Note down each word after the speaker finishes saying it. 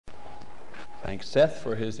Thanks, Seth,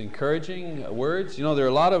 for his encouraging words. You know, there are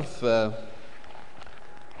a lot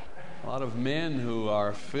of men who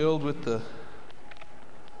are filled with the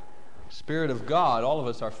Spirit of God. All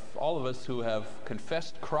of us who have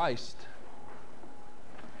confessed Christ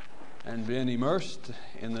and been immersed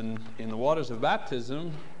in the waters of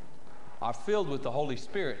baptism are filled with the Holy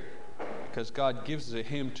Spirit, because God gives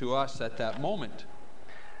Him to us at that moment.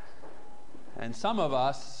 And some of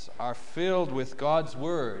us are filled with God's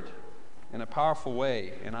Word in a powerful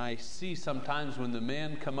way. And I see sometimes when the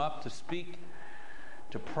men come up to speak,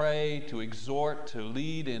 to pray, to exhort, to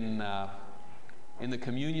lead in the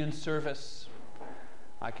communion service,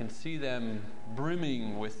 I can see them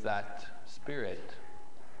brimming with that Spirit.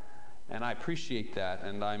 And I appreciate that.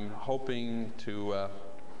 And I'm hoping to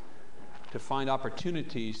find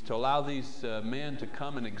opportunities to allow these men to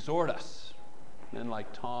come and exhort us. Men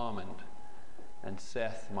like Tom and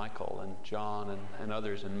Seth, Michael, and John, and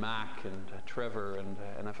others, and Mac, and Trevor, and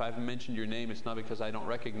if I haven't mentioned your name, it's not because I don't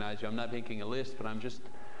recognize you. I'm not making a list, but I'm just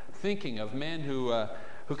thinking of men who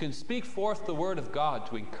can speak forth the Word of God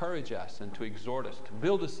to encourage us and to exhort us, to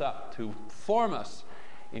build us up, to form us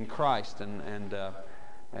in Christ, and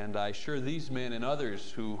I assure these men and others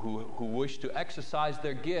who wish to exercise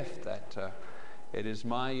their gift that it is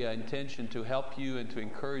my intention to help you and to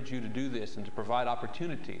encourage you to do this and to provide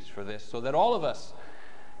opportunities for this so that all of us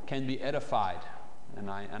can be edified.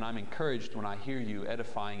 And I'm encouraged when I hear you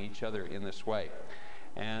edifying each other in this way.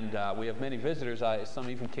 And we have many visitors. Some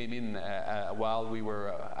even came in while we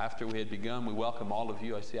were, after we had begun. We welcome all of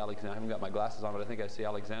you. I see Alexander. I haven't got my glasses on, but I think I see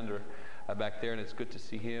Alexander back there, and it's good to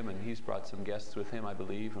see him. And he's brought some guests with him, I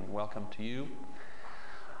believe, and welcome to you.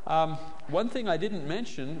 One thing I didn't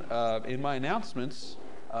mention in my announcements,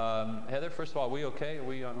 Heather, first of all, are we okay? Are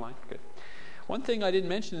we online? Good. One thing I didn't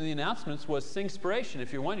mention in the announcements was Singspiration.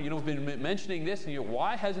 If you're wondering, we've been mentioning this, and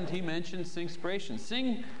why hasn't he mentioned Singspiration?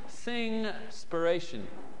 Singspiration,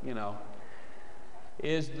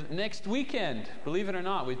 is next weekend. Believe it or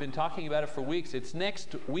not, we've been talking about it for weeks. It's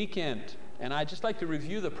next weekend, and I'd just like to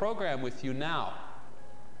review the program with you now.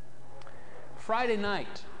 Friday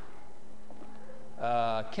night,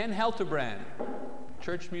 Ken Helterbrand,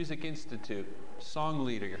 Church Music Institute, song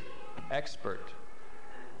leader, expert,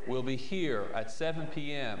 will be here at 7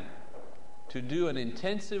 p.m. to do an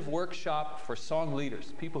intensive workshop for song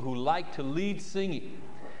leaders, people who like to lead singing.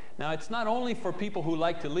 Now, it's not only for people who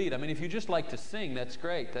like to lead. I mean, if you just like to sing, that's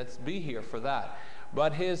great. Be here for that.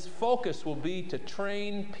 But his focus will be to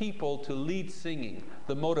train people to lead singing,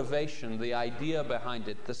 the motivation, the idea behind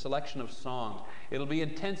it, the selection of songs. It'll be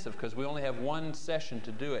intensive because we only have one session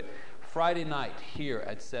to do it. Friday night here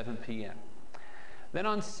at 7 p.m. Then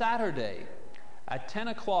on Saturday at 10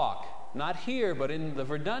 o'clock, not here, but in the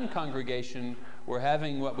Verdun congregation, we're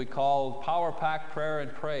having what we call Power Pack Prayer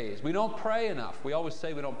and Praise. We don't pray enough. We always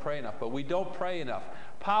say we don't pray enough, but we don't pray enough.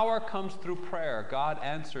 Power comes through prayer. God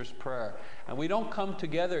answers prayer. And we don't come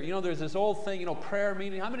together. There's this old thing, prayer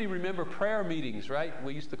meeting. How many remember prayer meetings, right?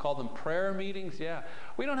 We used to call them prayer meetings. Yeah.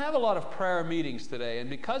 We don't have a lot of prayer meetings today. And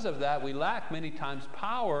because of that, we lack many times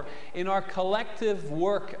power in our collective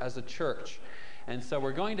work as a church. And so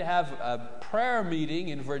we're going to have a prayer meeting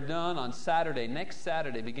in Verdun on Saturday, next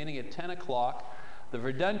Saturday, beginning at 10 o'clock. The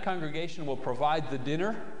Verdun congregation will provide the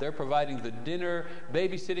dinner. They're providing the dinner,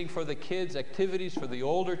 babysitting for the kids, activities for the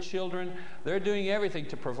older children. They're doing everything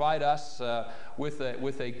to provide us with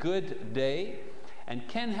a good day. And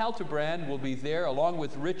Ken Helterbrand will be there along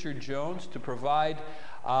with Richard Jones to provide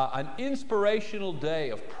an inspirational day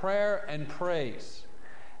of prayer and praise.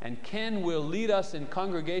 And Ken will lead us in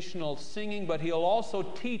congregational singing, but he'll also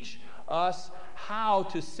teach us how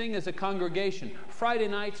to sing as a congregation. Friday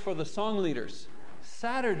nights for the song leaders.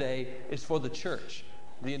 Saturday is for the church,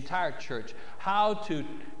 the entire church. How to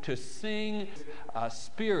sing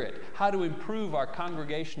spirit, how to improve our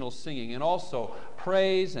congregational singing, and also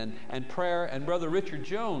praise and prayer. And Brother Richard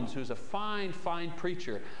Jones, who's a fine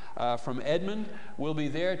preacher from Edmond, will be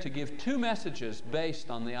there to give 2 messages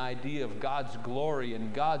based on the idea of God's glory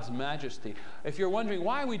and God's majesty. If you're wondering,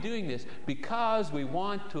 why are we doing this? Because we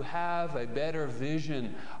want to have a better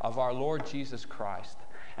vision of our Lord Jesus Christ.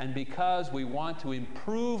 And because we want to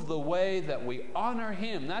improve the way that we honor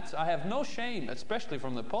Him. I have no shame, especially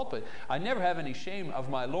from the pulpit. I never have any shame of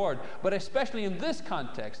my Lord. But especially in this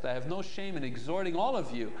context, I have no shame in exhorting all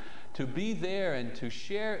of you to be there and to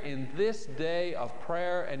share in this day of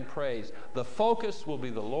prayer and praise. The focus will be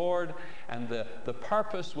the Lord, and the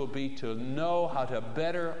purpose will be to know how to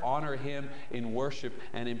better honor Him in worship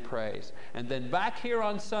and in praise. And then back here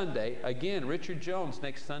on Sunday, again, Richard Jones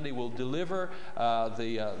next Sunday will deliver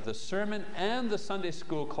the sermon and the Sunday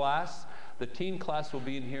school class. The teen class will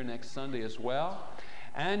be in here next Sunday as well.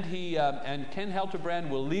 And Ken Helterbrand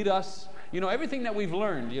will lead us. Everything that we've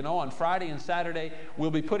learned, on Friday and Saturday, we'll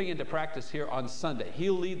be putting into practice here on Sunday.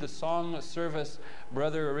 He'll lead the song service.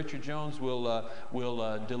 Brother Richard Jones will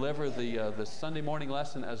deliver the Sunday morning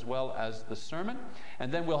lesson as well as the sermon.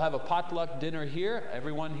 And then we'll have a potluck dinner here.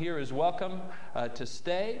 Everyone here is welcome to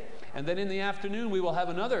stay. And then in the afternoon, we will have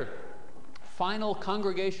another final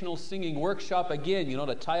congregational singing workshop again,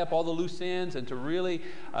 to tie up all the loose ends and to really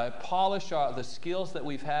polish the skills that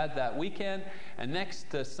we've had that weekend. And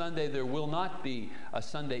next Sunday, there will not be a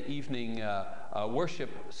Sunday evening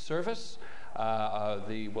worship service.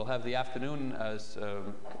 We'll have the afternoon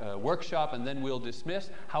workshop, and then we'll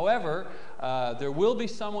dismiss. However, there will be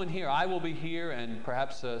someone here. I will be here, and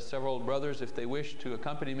perhaps several brothers, if they wish to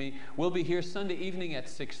accompany me, will be here Sunday evening at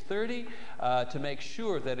 6:30 to make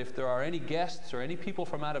sure that if there are any guests or any people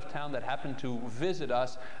from out of town that happen to visit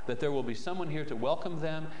us, that there will be someone here to welcome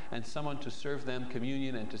them and someone to serve them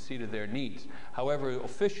communion and to see to their needs. However,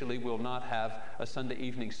 officially, we'll not have a Sunday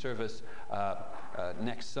evening service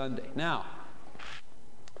next Sunday. Now,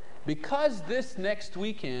 because this next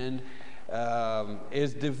weekend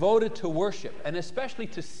is devoted to worship, and especially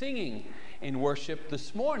to singing in worship,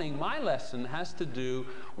 this morning my lesson has to do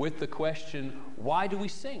with the question, why do we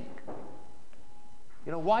sing?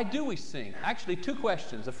 Why do we sing? Actually, two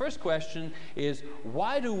questions. The first question is,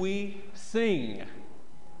 why do we sing?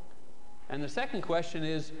 And the second question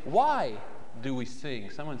is, why do we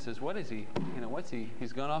sing? Someone says, what is he?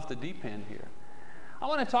 He's gone off the deep end here. I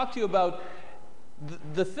want to talk to you about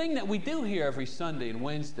the thing that we do here every Sunday and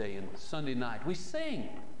Wednesday and Sunday night. We sing.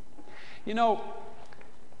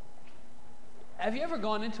 Have you ever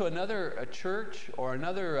gone into a church or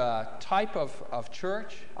another type of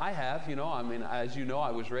church? I have. As you know,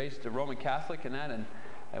 I was raised a Roman Catholic and that, and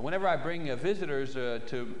whenever I bring visitors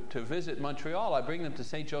to visit Montreal, I bring them to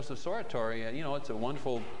St. Joseph's Oratory. It's a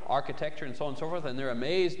wonderful architecture and so on and so forth, and they're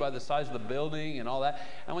amazed by the size of the building and all that.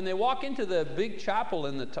 And when they walk into the big chapel,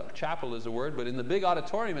 chapel is a word, but in the big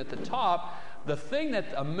auditorium at the top, the thing that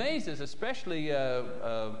amazes, especially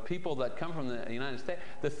people that come from the United States,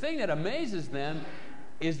 the thing that amazes them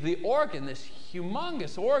is the organ, this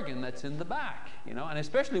humongous organ that's in the back, and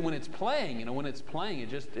especially when it's playing,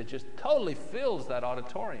 it just totally fills that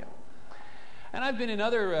auditorium. And I've been in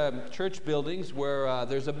other church buildings where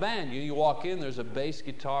there's a band. You walk in, there's a bass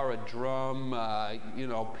guitar, a drum,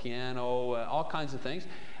 piano, all kinds of things.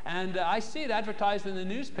 And I see it advertised in the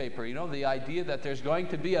newspaper, the idea that there's going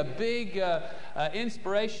to be a big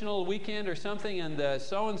inspirational weekend or something, and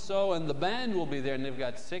so-and-so, and the band will be there, and they've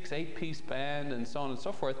got 6-8-piece band, and so on and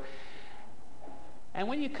so forth. And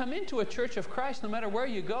when you come into a Church of Christ, no matter where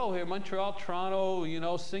you go, here, Montreal,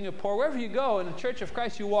 Toronto, Singapore, wherever you go, in a Church of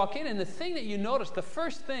Christ, you walk in, and the thing that you notice, the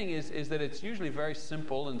first thing is that it's usually very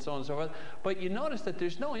simple, and so on and so forth, but you notice that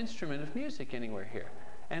there's no instrument of music anywhere here.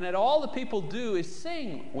 And that all the people do is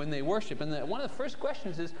sing when they worship. And one of the first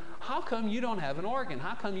questions is, how come you don't have an organ?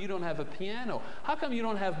 How come you don't have a piano? How come you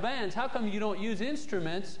don't have bands? How come you don't use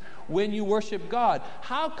instruments when you worship God?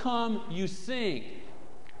 How come you sing?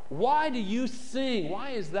 Why do you sing?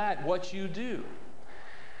 Why is that what you do?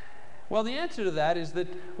 Well, the answer to that is that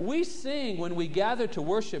we sing when we gather to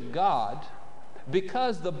worship God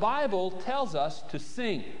because the Bible tells us to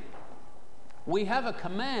sing. We have a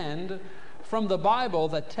command from the Bible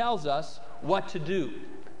that tells us what to do.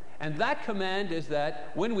 And that command is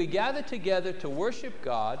that when we gather together to worship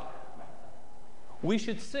God, we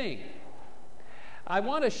should sing. I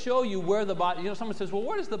want to show you where the Bible, someone says, well,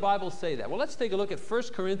 where does the Bible say that? Well, let's take a look at 1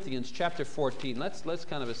 Corinthians chapter 14. Let's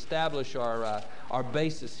kind of establish our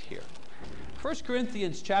basis here. 1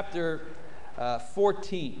 Corinthians chapter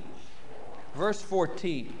 14, verse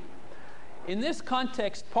 14. In this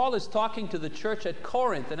context, Paul is talking to the church at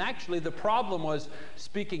Corinth, and actually the problem was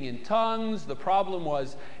speaking in tongues. The problem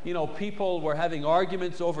was, people were having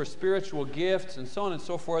arguments over spiritual gifts and so on and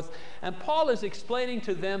so forth. And Paul is explaining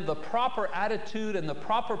to them the proper attitude and the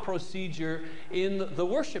proper procedure in the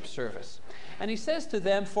worship service. And he says to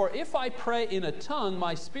them, "For if I pray in a tongue,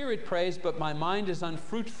 my spirit prays, but my mind is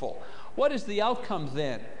unfruitful. What is the outcome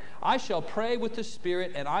then? I shall pray with the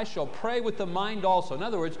Spirit, and I shall pray with the mind also." In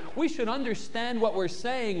other words, we should understand what we're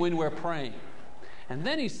saying when we're praying. And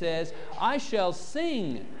then he says, "I shall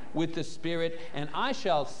sing with the Spirit, and I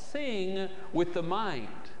shall sing with the mind."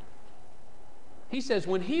 He says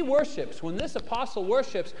when he worships, when this apostle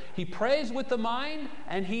worships, he prays with the mind,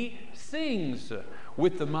 and he sings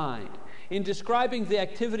with the mind. In describing the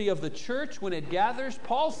activity of the church when it gathers,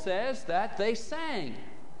 Paul says that they sang.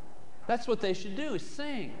 That's what they should do, is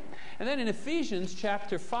sing. And then in Ephesians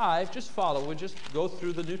chapter 5, just follow, we'll just go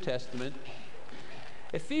through the New Testament.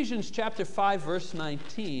 Ephesians chapter 5, verse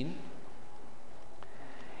 19,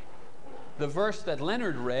 the verse that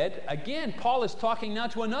Leonard read, again, Paul is talking now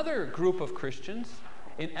to another group of Christians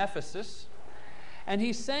in Ephesus. And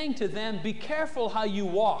he's saying to them, be careful how you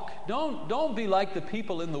walk. Don't be like the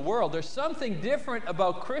people in the world. There's something different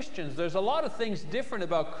about Christians. There's a lot of things different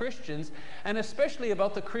about Christians, and especially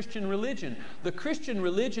about the Christian religion. The Christian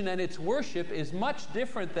religion and its worship is much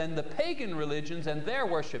different than the pagan religions and their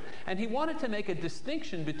worship. And he wanted to make a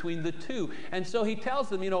distinction between the two. And so he tells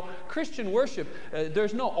them, Christian worship,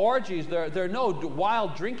 there's no orgies, there are no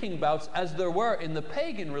wild drinking bouts as there were in the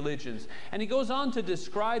pagan religions. And he goes on to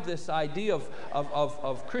describe this idea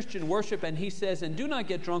of Christian worship, and he says, and do not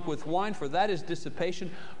get drunk with wine, for that is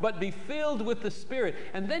dissipation, but be filled with the Spirit.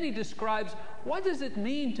 And then he describes, what does it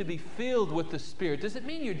mean to be filled with the Spirit? Does it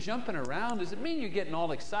mean you're jumping around? Does it mean you're getting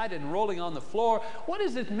all excited and rolling on the floor? What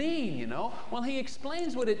does it mean, Well, he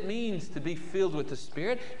explains what it means to be filled with the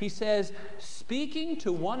Spirit. He says, speaking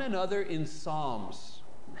to one another in psalms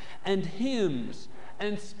and hymns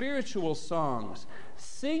and spiritual songs,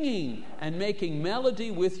 singing and making melody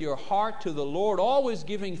with your heart to the Lord, always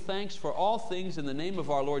giving thanks for all things in the name of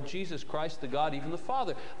our Lord Jesus Christ, the God, even the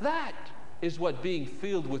Father. That is what being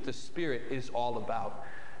filled with the Spirit is all about.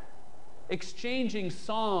 Exchanging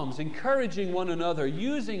psalms, encouraging one another,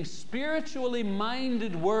 using spiritually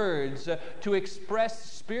minded words to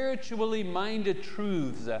express spiritually minded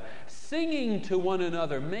truths, singing to one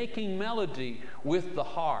another, making melody with the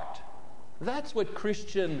heart. That's what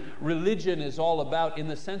Christian religion is all about in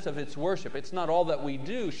the sense of its worship. It's not all that we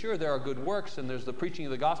do. Sure, there are good works and there's the preaching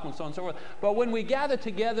of the gospel and so on and so forth. But when we gather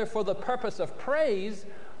together for the purpose of praise,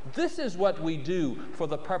 this is what we do for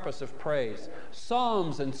the purpose of praise.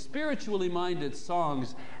 Psalms and spiritually minded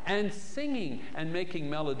songs and singing and making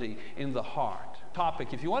melody in the heart. Topic.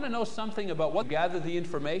 If you want to know something about what gather the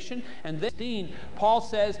information, and then Paul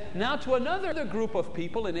says, now to another group of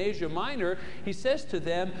people in Asia Minor, he says to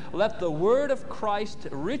them, let the word of Christ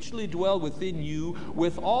richly dwell within you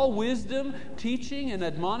with all wisdom, teaching and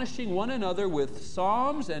admonishing one another with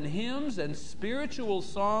psalms and hymns and spiritual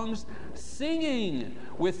songs, singing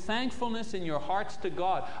with thankfulness in your hearts to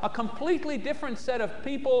God. A completely different set of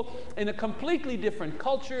people in a completely different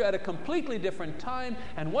culture at a completely different time.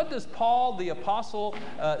 And what does Paul the Apostle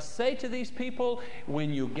say to these people?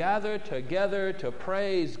 When you gather together to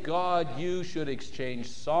praise God, you should exchange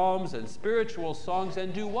psalms and spiritual songs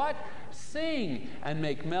and do what? Sing and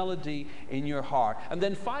make melody in your heart. And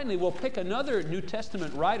then finally, we'll pick another New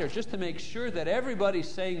Testament writer just to make sure that everybody's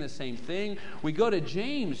saying the same thing. We go to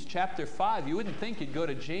James chapter 5. You wouldn't think you'd go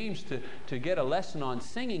to James to get a lesson on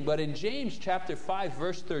singing, but in James chapter 5,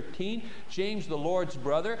 verse 13, James, the Lord's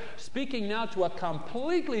brother, speaking now to a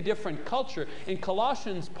completely different culture. In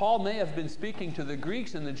Colossians, Paul may have been speaking to the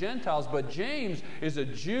Greeks and the Gentiles, but James is a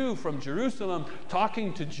Jew from Jerusalem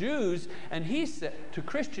talking to Jews, and he said to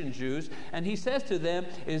Christian Jews, and he says to them,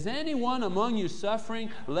 is anyone among you suffering?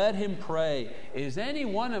 Let him pray. Is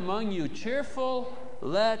anyone among you cheerful?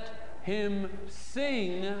 Let him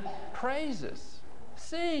sing praises.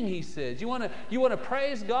 Sing, he says. You want to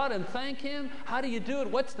praise God and thank Him? How do you do it?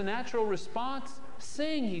 What's the natural response?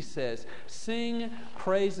 Sing, he says. Sing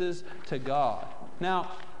praises to God.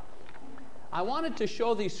 Now, I wanted to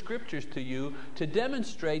show these scriptures to you to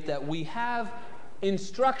demonstrate that we have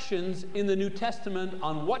instructions in the New Testament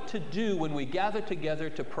on what to do when we gather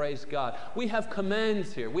together to praise God. We have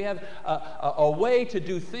commands here. We have a way to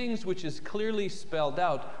do things which is clearly spelled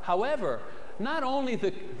out. However, not only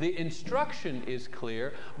the instruction is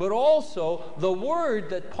clear, but also the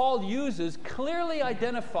word that Paul uses clearly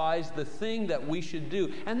identifies the thing that we should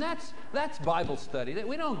do. And that's Bible study.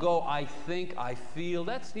 We don't go, I think, I feel.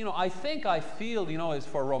 That's, I think, I feel, is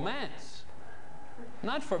for romance.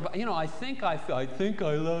 Not for, I think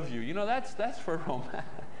I love you. That's for romance.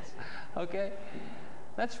 Okay?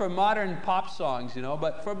 That's for modern pop songs,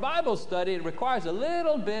 But for Bible study, it requires a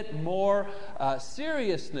little bit more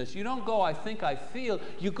seriousness. You don't go, I think I feel.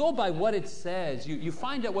 You go by what it says. You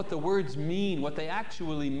find out what the words mean, what they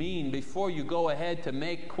actually mean, before you go ahead to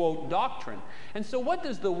make, quote, doctrine. And so what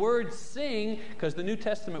does the word sing, because the New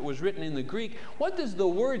Testament was written in the Greek, what does the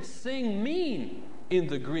word sing mean in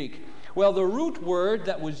the Greek? Well, the root word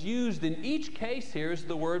that was used in each case here is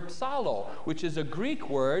the word psallo, which is a Greek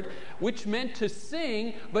word which meant to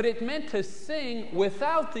sing, but it meant to sing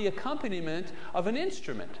without the accompaniment of an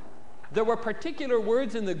instrument. There were particular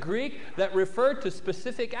words in the Greek that referred to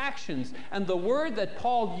specific actions. And the word that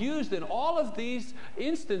Paul used in all of these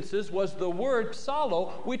instances was the word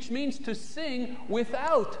psallo, which means to sing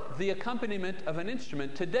without the accompaniment of an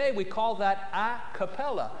instrument. Today we call that a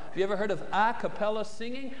cappella. Have you ever heard of a cappella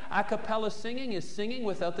singing? A cappella singing is singing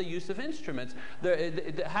without the use of instruments.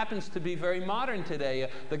 It happens to be very modern today.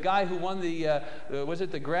 The guy who won the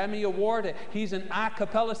Grammy Award, he's an a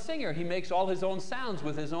cappella singer. He makes all his own sounds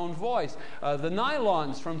with his own voice. The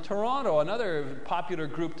Nylons from Toronto, another popular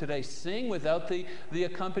group today, sing without the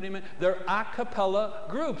accompaniment. They're a cappella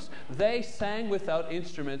groups. They sang without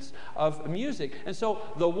instruments of music. And so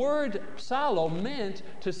the word psallo meant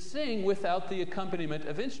to sing without the accompaniment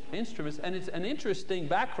of instruments. And it's an interesting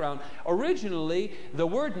background. Originally, the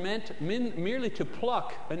word meant merely to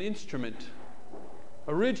pluck an instrument.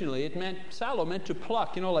 Originally, psallo meant to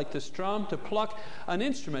pluck, like to strum, to pluck an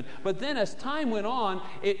instrument. But then as time went on,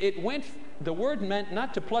 the word meant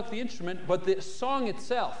not to pluck the instrument, but the song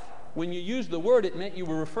itself. When you used the word, it meant you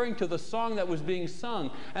were referring to the song that was being sung.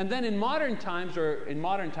 And then in New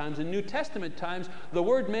Testament times, the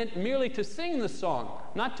word meant merely to sing the song,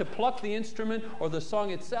 not to pluck the instrument or the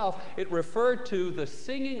song itself. It referred to the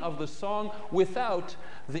singing of the song without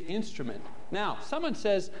the instrument. Now, someone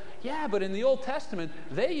says, yeah, but in the Old Testament,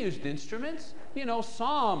 they used instruments.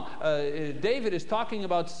 David is talking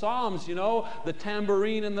about psalms, the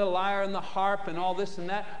tambourine and the lyre and the harp and all this and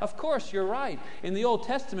that. Of course, you're right. In the Old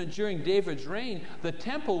Testament, during David's reign, the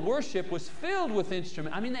temple worship was filled with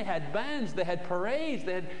instruments. They had bands, they had parades,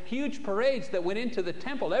 they had huge parades that went into the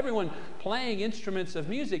temple, everyone playing instruments of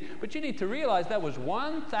music. But you need to realize that was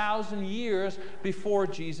 1,000 years before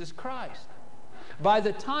Jesus Christ. By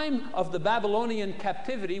the time of the Babylonian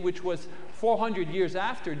captivity, which was 400 years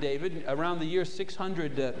after David, around the year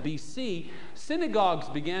 600 BC, synagogues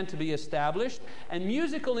began to be established, and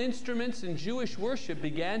musical instruments in Jewish worship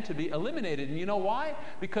began to be eliminated. And you know why?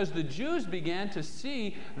 Because the Jews began to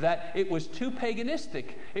see that it was too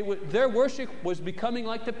paganistic. Their worship was becoming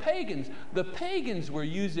like the pagans. The pagans were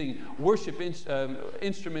using worship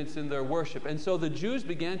instruments in their worship, and so the Jews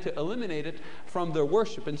began to eliminate it from their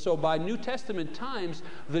worship. And so by New Testament times,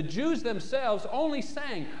 the Jews themselves only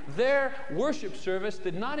sang. Their worship service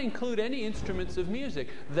did not include any instruments of music.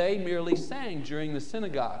 They merely sang during the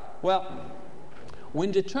synagogue. Well,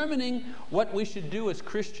 when determining what we should do as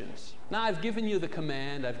Christians, now I've given you the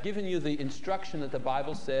command, I've given you the instruction that the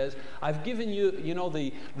Bible says, I've given you,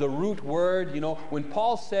 the root word. When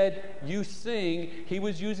Paul said, you sing, he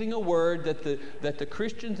was using a word that the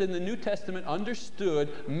Christians in the New Testament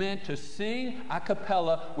understood meant to sing a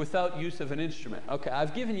cappella without use of an instrument. Okay,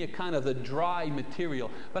 I've given you kind of the dry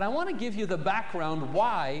material, but I want to give you the background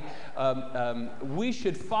why we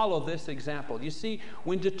should follow this example. You see,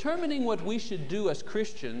 when determining what we should do as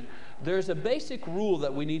Christians, there's a basic rule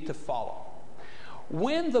that we need to follow.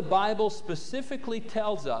 When the Bible specifically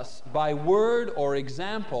tells us by word or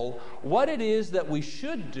example what it is that we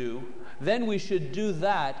should do, then we should do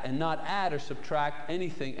that and not add or subtract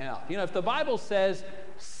anything else. If the Bible says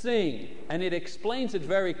sing and it explains it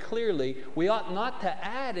very clearly, we ought not to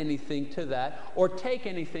add anything to that or take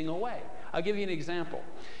anything away. I'll give you an example.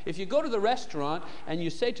 If you go to the restaurant and you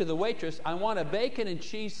say to the waitress, I want a bacon and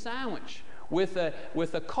cheese sandwich with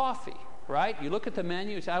a coffee, right? You look at the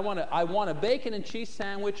menu and say, I want a bacon and cheese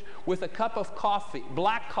sandwich with a cup of coffee,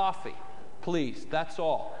 black coffee, please. That's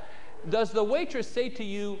all. Does the waitress say to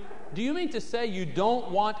you, do you mean to say you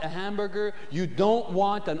don't want a hamburger, you don't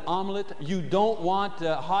want an omelet, you don't want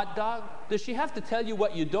a hot dog? Does she have to tell you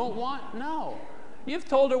what you don't want? No. You've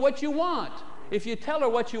told her what you want. If you tell her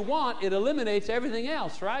what you want, it eliminates everything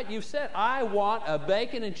else, right? You've said, I want a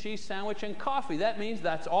bacon and cheese sandwich and coffee. That means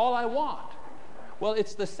that's all I want. Well,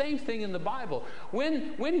 it's the same thing in the Bible.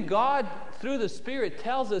 When God, through the Spirit,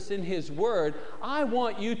 tells us in His Word, I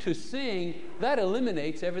want you to sing, that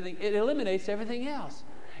eliminates everything. It eliminates everything else.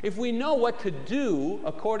 If we know what to do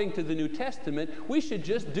according to the New Testament, we should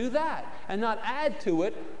just do that and not add to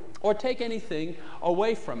it or take anything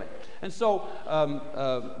away from it. And so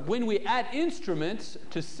when we add instruments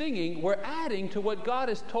to singing, we're adding to what God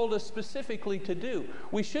has told us specifically to do.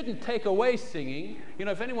 We shouldn't take away singing.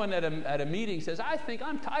 If anyone at a meeting says, I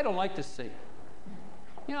don't like to sing.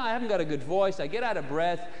 I haven't got a good voice. I get out of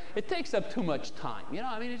breath. It takes up too much time.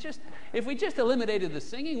 If we just eliminated the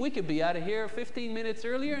singing, we could be out of here 15 minutes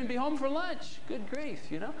earlier and be home for lunch. Good grief,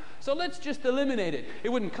 So let's just eliminate it. It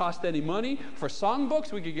wouldn't cost any money. For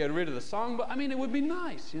songbooks, we could get rid of the songbook. it would be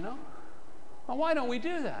nice, Well, why don't we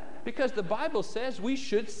do that? Because the Bible says we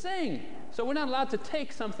should sing. So we're not allowed to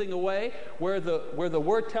take something away where the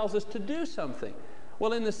Word tells us to do something.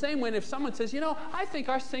 Well, in the same way, if someone says, I think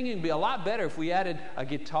our singing would be a lot better if we added a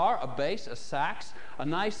guitar, a bass, a sax, a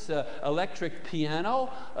nice electric piano,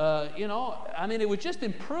 it would just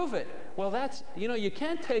improve it. Well, that's, you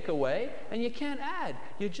can't take away and you can't add.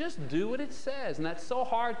 You just do what it says. And that's so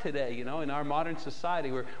hard today, in our modern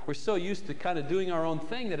society. We're so used to kind of doing our own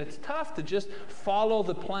thing that it's tough to just follow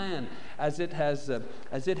the plan as it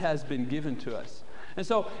has been given to us. And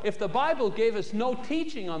so if the Bible gave us no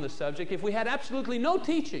teaching on the subject, if we had absolutely no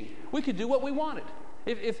teaching, we could do what we wanted.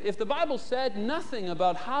 If the Bible said nothing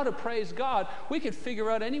about how to praise God, we could figure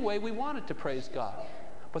out any way we wanted to praise God.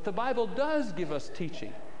 But the Bible does give us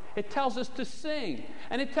teaching. It tells us to sing,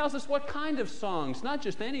 and it tells us what kind of songs, not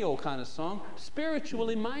just any old kind of song,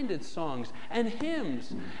 spiritually minded songs and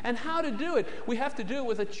hymns, and how to do it. We have to do it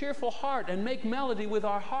with a cheerful heart and make melody with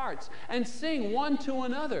our hearts and sing one to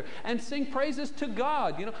another and sing praises to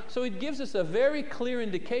God. So it gives us a very clear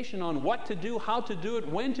indication on what to do, how to do it,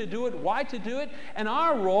 when to do it, why to do it, and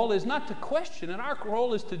our role is not to question, and our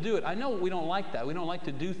role is to do it. I know we don't like that. We don't like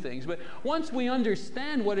to do things, but once we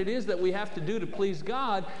understand what it is that we have to do to please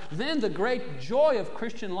God, then the great joy of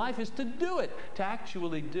Christian life is to do it, to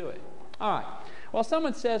actually do it. All right. Well,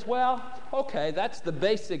 someone says, well, okay, that's the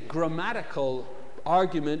basic grammatical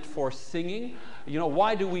argument for singing.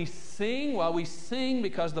 Why do we sing? Well, we sing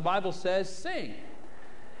because the Bible says sing.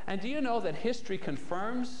 And do you know that history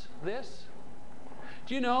confirms this?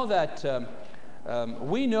 Do you know that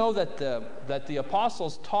we know that the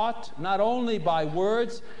apostles taught not only by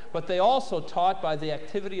words, but they also taught by the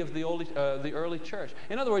activity of the early church.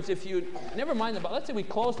 In other words, never mind let's say we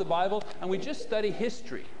close the Bible and we just study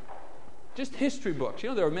history. Just history books.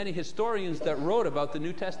 There are many historians that wrote about the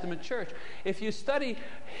New Testament church. If you study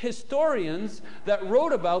historians that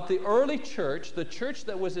wrote about the early church, the church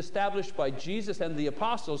that was established by Jesus and the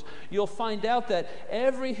apostles, you'll find out that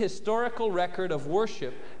every historical record of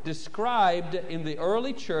worship described in the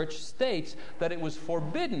early church states that it was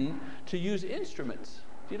forbidden to use instruments.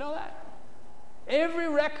 Do you know that? Every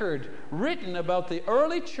record written about the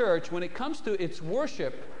early church when it comes to its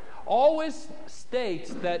worship always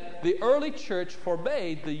states that the early church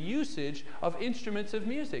forbade the usage of instruments of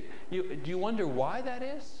music. Do you wonder why that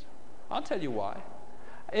is? I'll tell you why.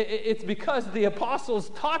 It's because the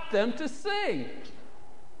apostles taught them to sing.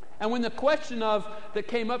 And when the question that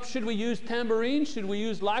came up, should we use tambourines, should we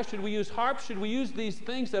use lyre, should we use harp, should we use these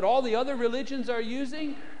things that all the other religions are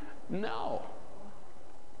using? No.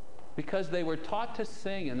 Because they were taught to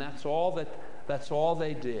sing, and that's all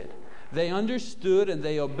they did. They understood and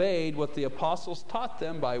they obeyed what the apostles taught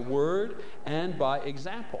them by word and by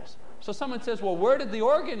examples. So someone says, well, where did the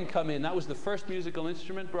organ come in? That was the first musical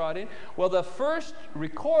instrument brought in. Well, the first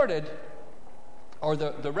recorded, or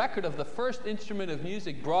the record of the first instrument of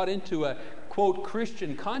music brought into a, quote,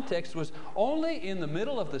 Christian context was only in the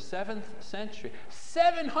middle of the 7th century.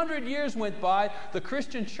 700 years went by, the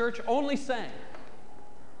Christian church only sang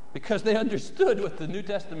because they understood what the New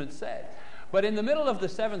Testament said. But in the middle of the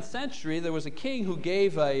 7th century, there was a king who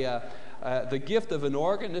gave the gift of an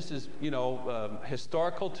organ. This is,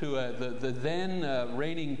 historical to the then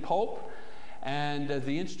reigning pope. And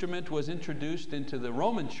the instrument was introduced into the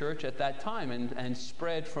Roman church at that time and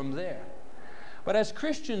spread from there. But as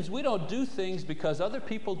Christians, we don't do things because other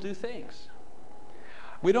people do things.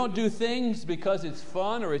 We don't do things because it's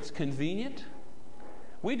fun or it's convenient.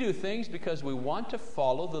 We do things because we want to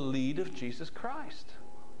follow the lead of Jesus Christ.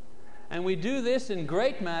 And we do this in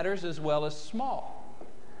great matters as well as small.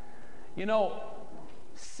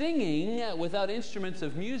 Singing without instruments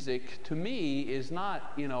of music, to me, is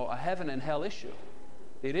not, a heaven and hell issue.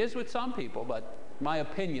 It is with some people, but my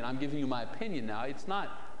opinion, I'm giving you my opinion now, it's not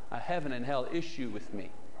a heaven and hell issue with me.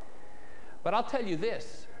 But I'll tell you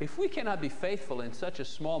this, if we cannot be faithful in such a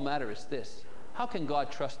small matter as this, how can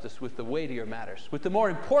God trust us with the weightier matters, with the more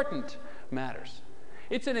important matters?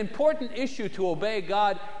 It's an important issue to obey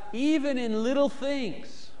God even in little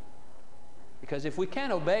things. Because if we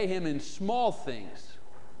can't obey Him in small things,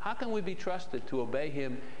 how can we be trusted to obey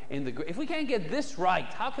Him in the great? If we can't get this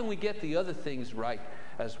right, how can we get the other things right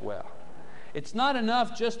as well? It's not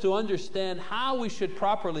enough just to understand how we should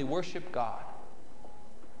properly worship God.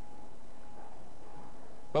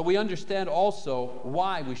 But we understand also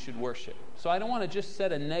why we should worship. So I don't want to just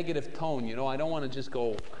set a negative tone, I don't want to just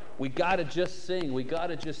go, we got to just sing, we got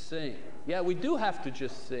to just sing. Yeah, we do have to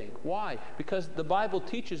just sing. Why? Because the Bible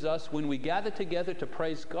teaches us when we gather together to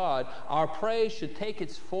praise God, our praise should take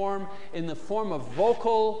its form in the form of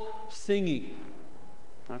vocal singing.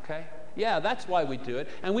 Okay? Yeah, that's why we do it.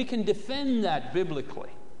 And we can defend that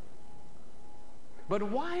biblically. But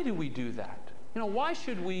why do we do that? Why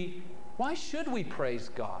should we praise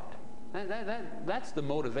God? That's the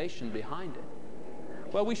motivation behind it.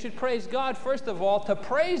 Well, we should praise God, first of all, to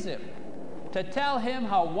praise Him, to tell Him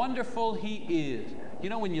how wonderful He is. You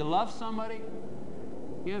know, when you love somebody,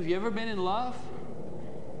 have you ever been in love?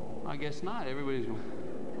 I guess not. Everybody's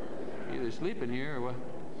either sleeping here or what.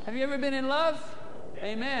 Have you ever been in love?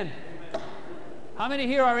 Amen. How many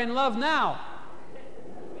here are in love now?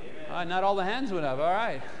 Not all the hands went up. All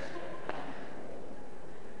right.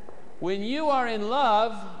 When you are in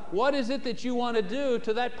love, what is it that you want to do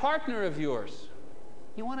to that partner of yours?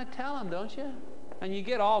 You want to tell him, don't you? And you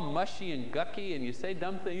get all mushy and gucky and you say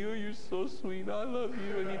dumb things. Oh, you're so sweet. I love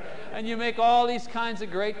you. And you make all these kinds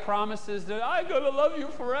of great promises that I'm going to love you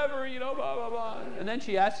forever, blah, blah, blah. And then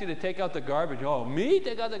she asks you to take out the garbage. Oh, me?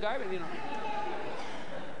 Take out the garbage?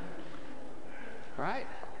 Right?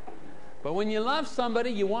 But when you love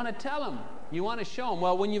somebody, you want to tell them. You want to show them.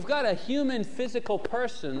 Well, when you've got a human physical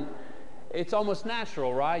person, it's almost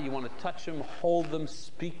natural, right? You want to touch them, hold them,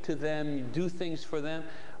 speak to them, do things for them.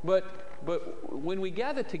 But when we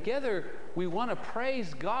gather together, we want to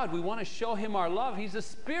praise God. We want to show Him our love. He's a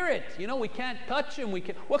spirit. We can't touch Him.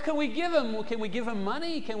 What can we give Him? Can we give Him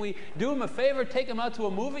money? Can we do Him a favor, take Him out to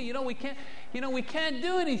a movie? We can't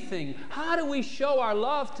do anything. How do we show our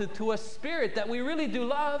love to a spirit that we really do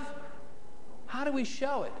love? How do we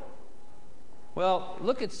show it? Well,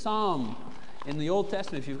 look at Psalm in the Old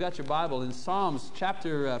Testament, if you've got your Bible, in Psalms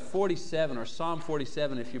chapter 47, or Psalm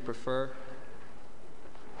 47 if you prefer.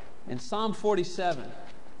 In Psalm 47,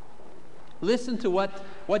 listen to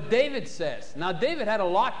what David says. Now, David had a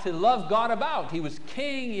lot to love God about. He was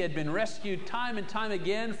king. He had been rescued time and time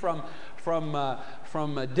again from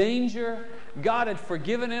danger. God had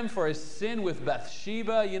forgiven him for his sin with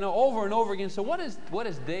Bathsheba, over and over again. So what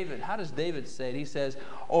is David? How does David say it? He says,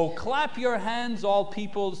 "Oh, clap your hands, all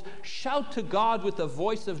peoples. Shout to God with a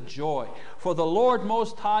voice of joy. For the Lord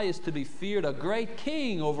Most High is to be feared, a great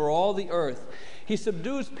king over all the earth. He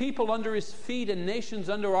subdues people under His feet and nations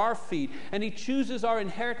under our feet. And He chooses our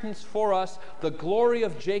inheritance for us, the glory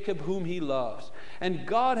of Jacob whom He loves. And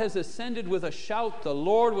God has ascended with a shout, the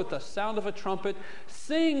Lord with the sound of a trumpet.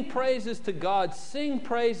 Sing praises to God. Sing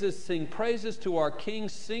praises to our King.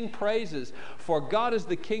 Sing praises, for God is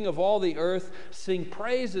the King of all the earth. Sing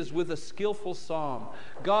praises with a skillful psalm.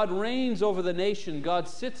 God reigns over the nation. God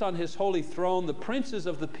sits on His holy throne. The princes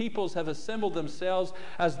of the peoples have assembled themselves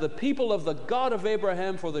as the people of the God of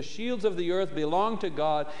Abraham, for the shields of the earth belong to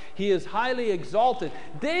God. He is highly exalted."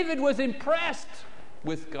 David was impressed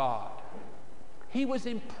with God. He was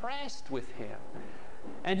impressed with Him.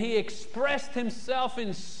 And he expressed himself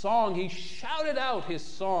in song. He shouted out his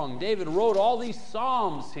song. David wrote all these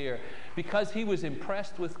psalms here because he was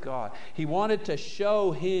impressed with God. He wanted to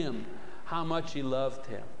show Him how much he loved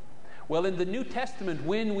Him. Well, in the New Testament,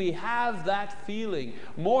 when we have that feeling,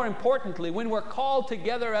 more importantly, when we're called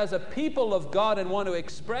together as a people of God and want to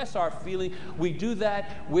express our feeling, we do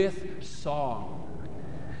that with song.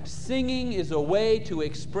 Singing is a way to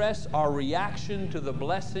express our reaction to the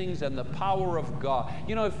blessings and the power of God.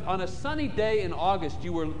 If on a sunny day in August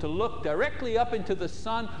you were to look directly up into the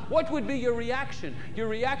sun, what would be your reaction? Your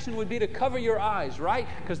reaction would be to cover your eyes, right?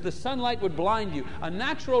 Because the sunlight would blind you. A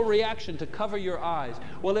natural reaction to cover your eyes.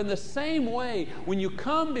 Well, in the same way, when you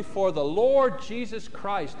come before the Lord Jesus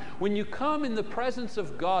Christ, when you come in the presence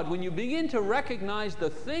of God, when you begin to recognize the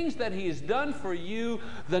things that He has done for you,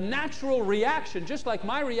 the natural reaction, just like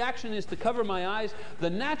my reaction is to cover my eyes, the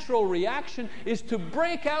natural reaction is to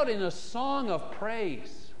break out in a song of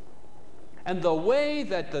praise. And the way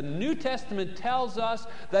that the New Testament tells us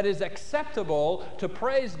that is acceptable to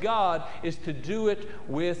praise God is to do it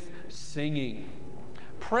with singing.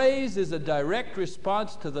 Praise is a direct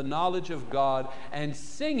response to the knowledge of God, and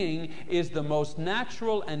singing is the most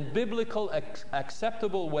natural and biblical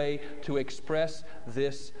acceptable way to express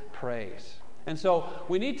this praise. And so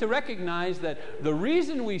we need to recognize that the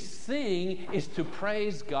reason we sing is to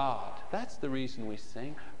praise God. That's the reason we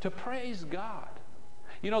sing, to praise God.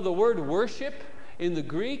 The word worship in the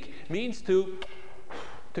Greek means to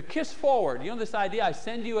kiss forward. This idea, I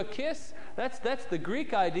send you a kiss? That's the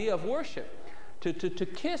Greek idea of worship. To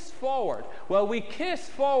kiss forward. Well, we kiss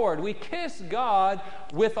forward. We kiss God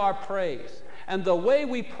with our praise. And the way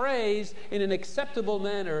we praise in an acceptable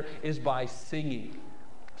manner is by singing.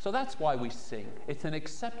 So that's why we sing. It's an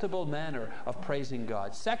acceptable manner of praising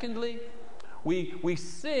God. Secondly, we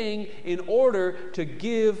sing in order to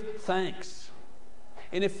give thanks.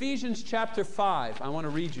 In Ephesians chapter 5, I want to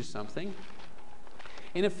read you something.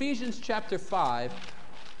 In Ephesians chapter 5,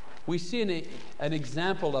 we see an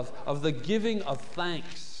example of the giving of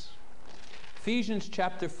thanks. Ephesians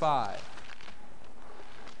chapter 5.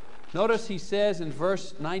 Notice he says in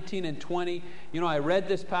verse 19 and 20, I read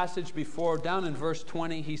this passage before. Down in verse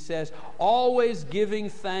 20, he says, always giving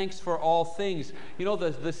thanks for all things.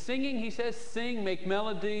 The singing, he says, sing, make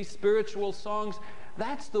melody, spiritual songs.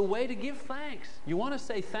 That's the way to give thanks. You want to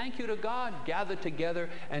say thank you to God? Gather together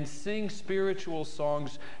and sing spiritual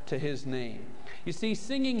songs to His name. You see,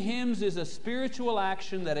 singing hymns is a spiritual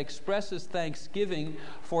action that expresses thanksgiving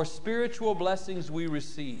for spiritual blessings we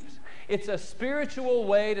receive. It's a spiritual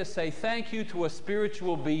way to say thank you to a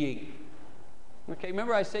spiritual being. Okay,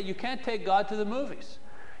 remember I said you can't take God to the movies.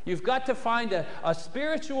 You've got to find a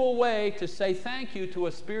spiritual way to say thank you to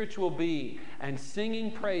a spiritual being. And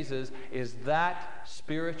singing praises is that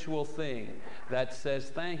spiritual thing that says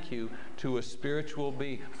thank you to a spiritual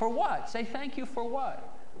being. For what? Say thank you for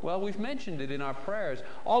what? Well, we've mentioned it in our prayers.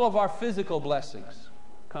 All of our physical blessings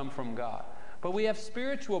come from God. But we have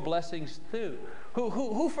spiritual blessings too.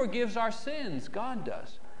 Who forgives our sins? God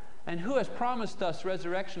does. And who has promised us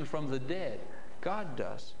resurrection from the dead? God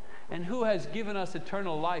does. And who has given us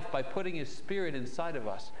eternal life by putting His Spirit inside of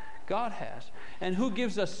us? God has. And who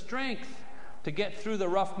gives us strength to get through the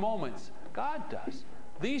rough moments? God does.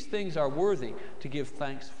 These things are worthy to give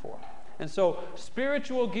thanks for. And so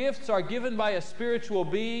spiritual gifts are given by a spiritual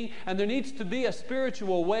being, and there needs to be a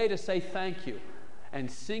spiritual way to say thank you. And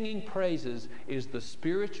singing praises is the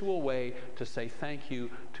spiritual way to say thank you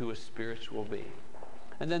to a spiritual being.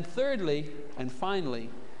 And then thirdly and finally,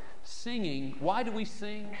 singing. Why do we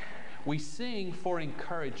sing? We sing for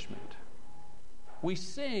encouragement. We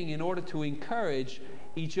sing in order to encourage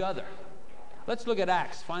each other. Let's look at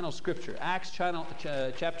Acts, final scripture. Acts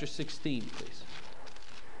chapter 16, please.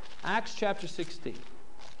 Acts chapter 16.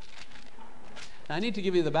 Now, I need to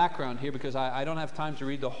give you the background here because I don't have time to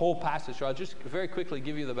read the whole passage, so I'll just very quickly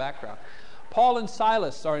give you the background. Paul and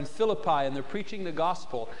Silas are in Philippi and they're preaching the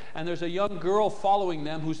gospel, and there's a young girl following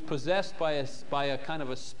them who's possessed by a kind of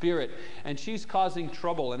a spirit, and she's causing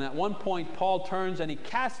trouble. And at one point Paul turns and he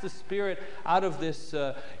casts the spirit out of this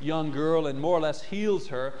young girl and more or less heals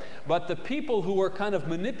her. But the people who were kind of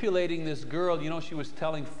manipulating this girl, she was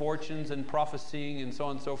telling fortunes and prophesying and so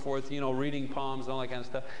on and so forth, reading palms and all that kind of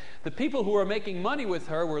stuff. The people who were making money with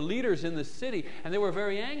her were leaders in the city, and they were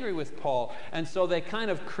very angry with Paul, and so they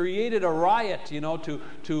kind of created a riot,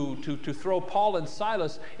 to throw Paul and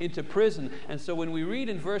Silas into prison. And so when we read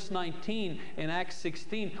in verse 19 in Acts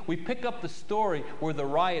 16, we pick up the story where the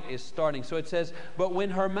riot is starting. So it says, "But when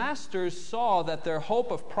her masters saw that their hope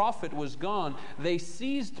of profit was gone, they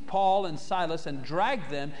seized Paul and Silas and dragged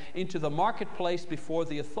them into the marketplace before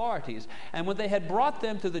the authorities. And when they had brought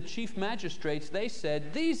them to the chief magistrates, they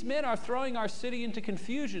said, 'These men are throwing our city into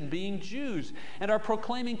confusion, being Jews, and are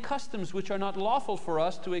proclaiming customs which are not lawful for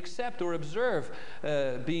us to accept or observe,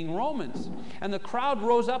 being Romans.' And the crowd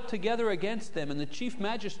rose up together against them, and the chief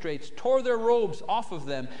magistrates tore their robes off of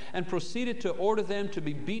them and proceeded to order them to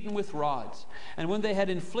be beaten with rods. And when they had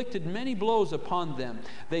inflicted many blows upon them,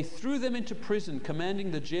 they threw them into prison,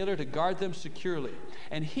 commanding the jailer to guard them securely.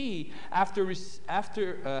 And he, after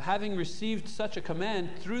having received such a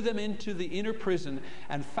command, threw them into the inner prison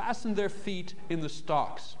and fastened their feet in the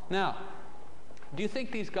stocks." Now, do you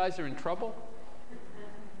think these guys are in trouble?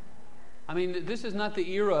 I mean, this is not the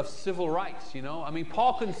era of civil rights,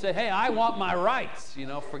 Paul couldn't say, "Hey, I want my rights."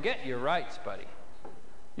 Forget your rights, buddy.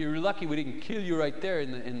 You're lucky we didn't kill you right there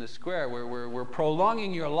in the square. We're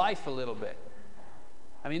prolonging your life a little bit.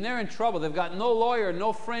 I mean, they're in trouble. They've got no lawyer,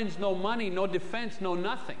 no friends, no money, no defense, no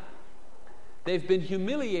nothing. They've been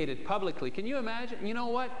humiliated publicly. Can you imagine? You know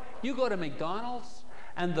what? You go to McDonald's,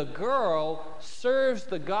 and the girl serves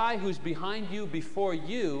the guy who's behind you before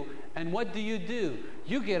you, and what do?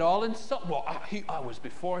 You get all insulted. Well, I was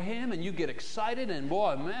before him, and you get excited, and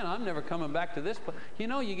boy, man, I'm never coming back to this place.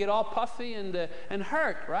 You get all puffy and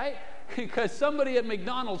hurt, right? Because somebody at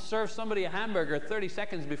McDonald's served somebody a hamburger 30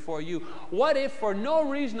 seconds before you. What if, for no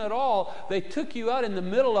reason at all, they took you out in the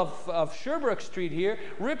middle of Sherbrooke Street here,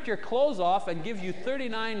 ripped your clothes off, and give you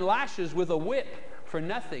 39 lashes with a whip for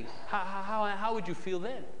nothing? How would you feel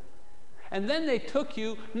then? And then they took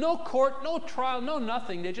you, no court, no trial, no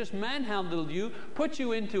nothing. They just manhandled you, put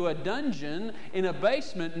you into a dungeon in a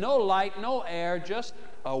basement, no light, no air, just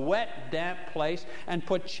a wet, damp place, and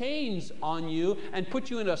put chains on you and put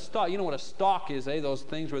you in a stock. You know what a stock is, eh? Those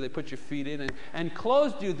things where they put your feet in, and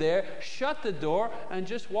closed you there, shut the door, and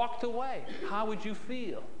just walked away. How would you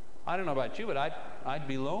feel? I don't know about you, but I'd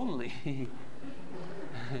be lonely.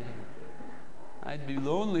 I'd be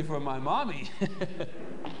lonely for my mommy.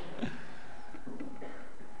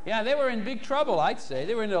 Yeah, they were in big trouble, I'd say.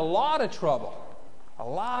 They were in a lot of trouble. A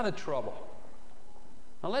lot of trouble.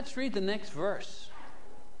 Now let's read the next verse.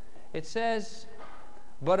 It says,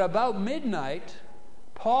 But about midnight,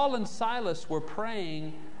 Paul and Silas were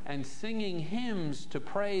praying and singing hymns to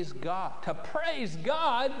praise God. To praise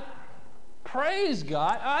God? Praise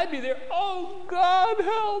God? I'd be there, oh God,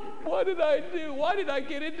 help! What did I do? Why did I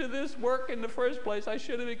get into this work in the first place? I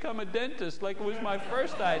should have become a dentist like it was my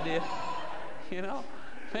first idea. You know?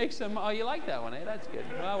 Make some, oh, you like that one, eh? That's good.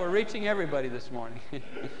 Well, we're reaching everybody this morning.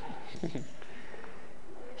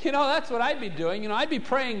 You know, that's what I'd be doing. You know, I'd be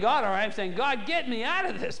praying God, or I'm saying, God, get me out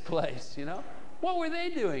of this place, you know. What were they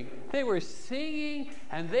doing? They were singing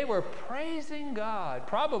and they were praising God,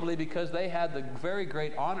 probably because they had the very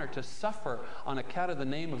great honor to suffer on account of the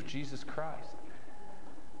name of Jesus Christ.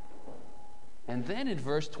 And then in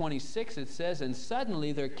verse 26 it says, and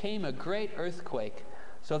suddenly there came a great earthquake,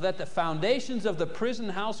 so that the foundations of the prison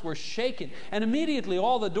house were shaken, and immediately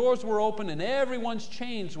all the doors were opened and everyone's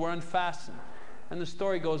chains were unfastened. And the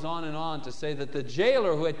story goes on to say that the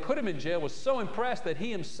jailer who had put him in jail was so impressed that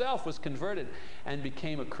he himself was converted and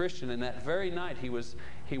became a Christian. And that very night he was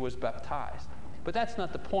baptized. But that's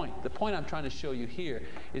not the point. The point I'm trying to show you here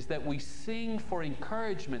is that we sing for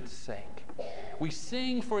encouragement's sake. We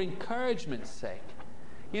sing for encouragement's sake.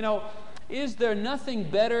 You know, is there nothing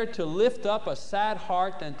better to lift up a sad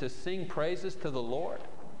heart than to sing praises to the Lord?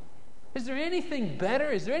 Is there anything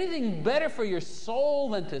better? Is there anything better for your soul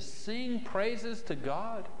than to sing praises to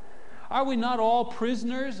God? Are we not all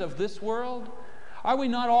prisoners of this world? Are we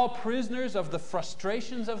not all prisoners of the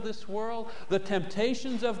frustrations of this world, the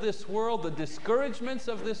temptations of this world, the discouragements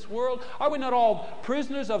of this world? Are we not all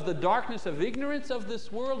prisoners of the darkness of ignorance of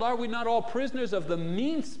this world? Are we not all prisoners of the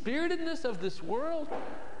mean-spiritedness of this world?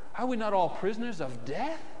 Are we not all prisoners of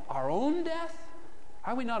death, our own death?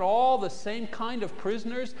 Are we not all the same kind of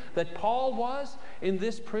prisoners that Paul was in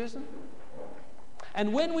this prison?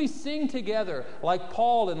 And when we sing together like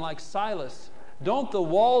Paul and like Silas, don't the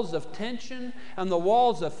walls of tension and the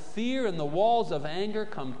walls of fear and the walls of anger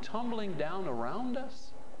come tumbling down around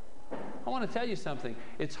us? I want to tell you something.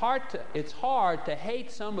 It's hard to hate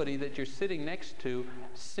somebody that you're sitting next to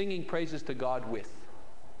singing praises to God with.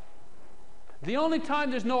 The only time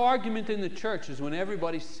there's no argument in the church is when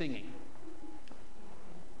everybody's singing.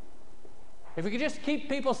 If we could just keep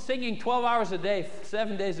people singing 12 hours a day,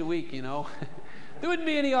 7 days a week, you know, there wouldn't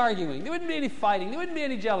be any arguing. There wouldn't be any fighting. There wouldn't be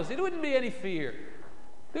any jealousy. There wouldn't be any fear.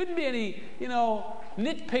 There wouldn't be any, you know,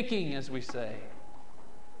 nitpicking, as we say.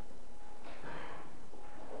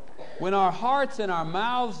 When our hearts and our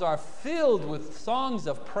mouths are filled with songs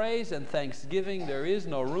of praise and thanksgiving, there is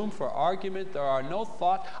no room for argument. There are no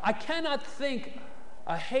thoughts. I cannot think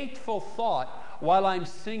a hateful thought while I'm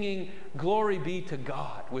singing glory be to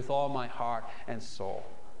God with all my heart and soul.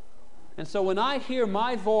 And so when I hear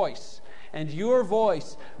my voice and your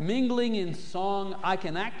voice mingling in song, I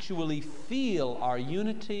can actually feel our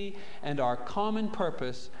unity and our common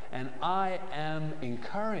purpose, and I am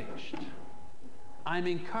encouraged. I'm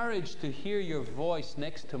encouraged to hear your voice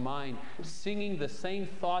next to mine, singing the same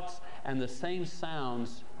thoughts and the same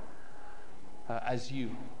sounds as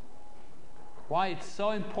you. Why it's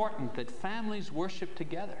so important that families worship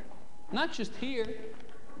together. Not just here,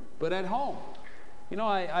 but at home. You know,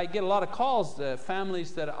 I get a lot of calls,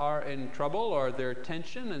 families that are in trouble or their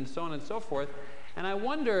tension and so on and so forth. And I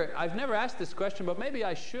wonder, I've never asked this question, but maybe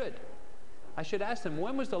I should. I should ask them,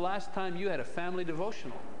 when was the last time you had a family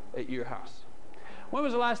devotional at your house? When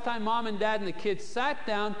was the last time mom and dad and the kids sat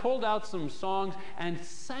down, pulled out some songs, and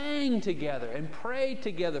sang together and prayed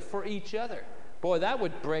together for each other? Boy, that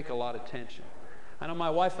would break a lot of tension. I know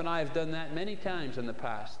my wife and I have done that many times in the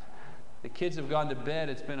past. The kids have gone to bed.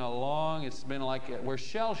 It's been like we're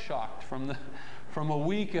shell-shocked from a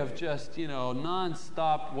week of just, you know,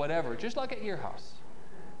 non-stop whatever, just like at your house.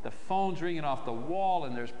 The phone's ringing off the wall,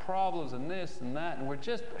 and there's problems and this and that, and we're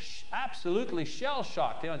just absolutely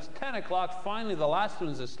shell-shocked. You know, it's 10 o'clock. Finally, the last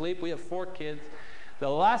one's asleep. We have 4 kids. The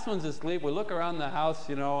last one's asleep. We look around the house,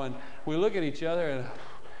 you know, and we look at each other,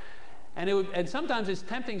 and sometimes it's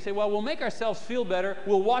tempting to say, well, we'll make ourselves feel better.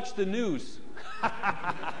 We'll watch the news.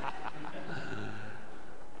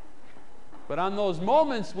 But on those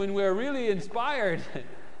moments when we're really inspired,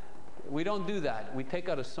 we don't do that. We take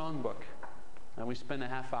out a songbook and we spend a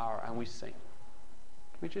half hour and we sing.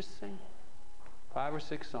 We just sing 5 or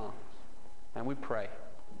 6 songs and we pray.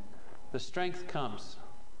 The strength comes.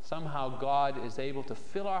 Somehow God is able to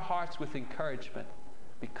fill our hearts with encouragement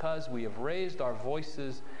because we have raised our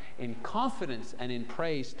voices in confidence and in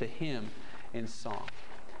praise to Him in song.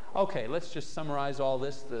 Okay, let's just summarize all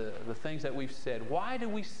this, the things that we've said. Why do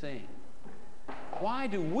we sing? Why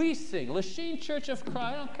do we sing? Lachine Church of Christ,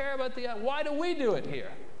 I don't care about why do we do it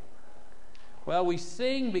here? Well, we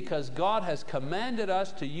sing because God has commanded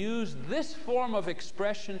us to use this form of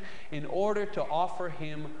expression in order to offer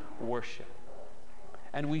Him worship.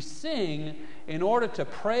 And we sing in order to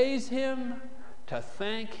praise Him, to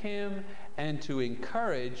thank Him, and to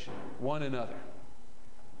encourage one another.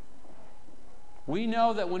 We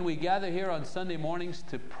know that when we gather here on Sunday mornings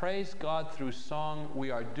to praise God through song,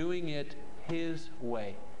 we are doing it His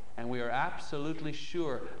way. And we are absolutely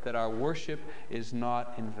sure that our worship is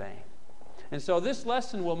not in vain. And so this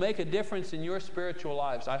lesson will make a difference in your spiritual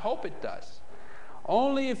lives. I hope it does.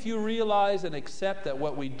 Only if you realize and accept that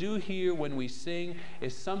what we do here when we sing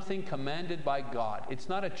is something commanded by God. It's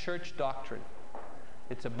not a church doctrine.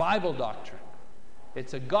 It's a Bible doctrine.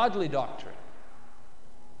 It's a godly doctrine.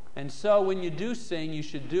 And so when you do sing, you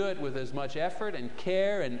should do it with as much effort and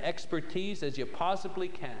care and expertise as you possibly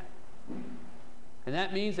can. And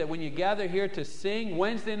that means that when you gather here to sing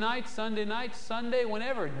Wednesday night, Sunday,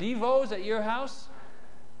 whenever, devos at your house,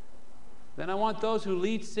 then I want those who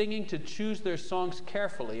lead singing to choose their songs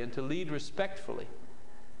carefully and to lead respectfully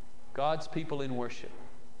God's people in worship.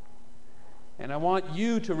 And I want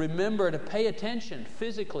you to remember to pay attention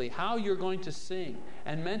physically how you're going to sing,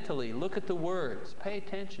 and mentally look at the words. Pay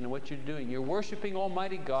attention to what you're doing. You're worshiping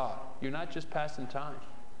Almighty God. You're not just passing time.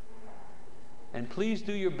 And please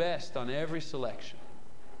do your best on every selection.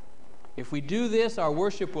 If we do this, our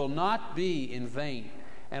worship will not be in vain,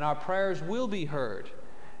 and our prayers will be heard,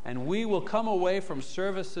 and we will come away from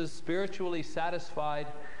services spiritually satisfied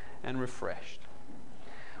and refreshed.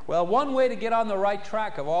 Well, one way to get on the right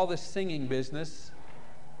track of all this singing business,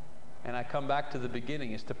 and I come back to the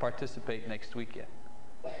beginning, is to participate next weekend.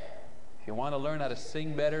 If you want to learn how to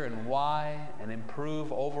sing better and why, and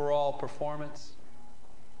improve overall performance,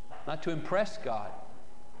 not to impress God,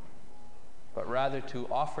 but rather to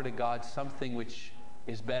offer to God something which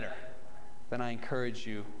is better, then I encourage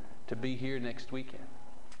you to be here next weekend.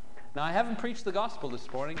 Now, I haven't preached the gospel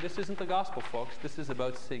this morning. This isn't the gospel, folks. This is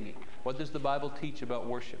about singing. What does the Bible teach about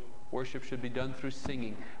worship? Worship should be done through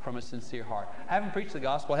singing from a sincere heart. I haven't preached the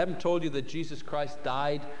gospel. I haven't told you that Jesus Christ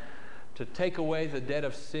died to take away the debt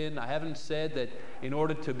of sin. I haven't said that in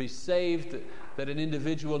order to be saved, that an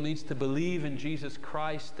individual needs to believe in Jesus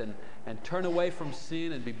Christ and turn away from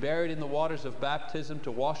sin and be buried in the waters of baptism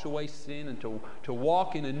to wash away sin and to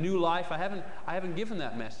walk in a new life. I haven't given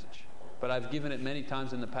that message, but I've given it many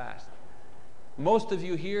times in the past. Most of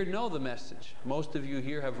you here know the message. Most of you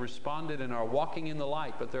here have responded and are walking in the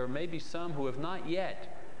light, but there may be some who have not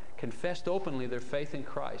yet confessed openly their faith in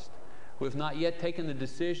Christ, who have not yet taken the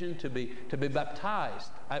decision to be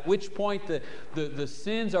baptized, at which point the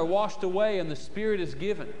sins are washed away and the Spirit is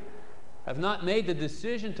given, have not made the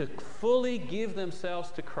decision to fully give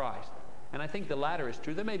themselves to Christ. And I think the latter is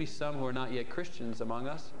true. There may be some who are not yet Christians among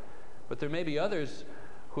us, but there may be others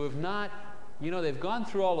who have not, they've gone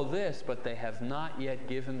through all of this, but they have not yet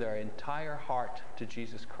given their entire heart to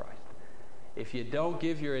Jesus Christ. If you don't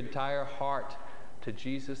give your entire heart to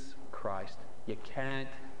Jesus Christ, you can't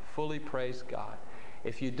fully praise God.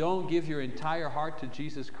 If you don't give your entire heart to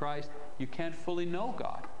Jesus Christ, you can't fully know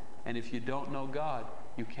God. And if you don't know God,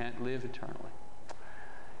 you can't live eternally.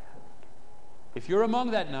 If you're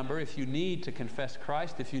among that number, if you need to confess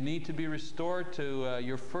Christ, if you need to be restored to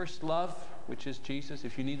your first love, which is Jesus,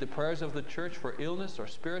 if you need the prayers of the church for illness or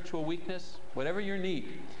spiritual weakness, whatever your need,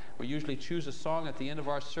 we usually choose a song at the end of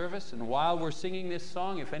our service. And while we're singing this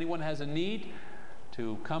song, if anyone has a need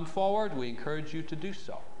to come forward, we encourage you to do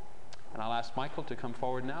so. And I'll ask Michael to come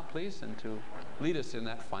forward now, please, and to lead us in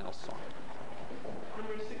that final song.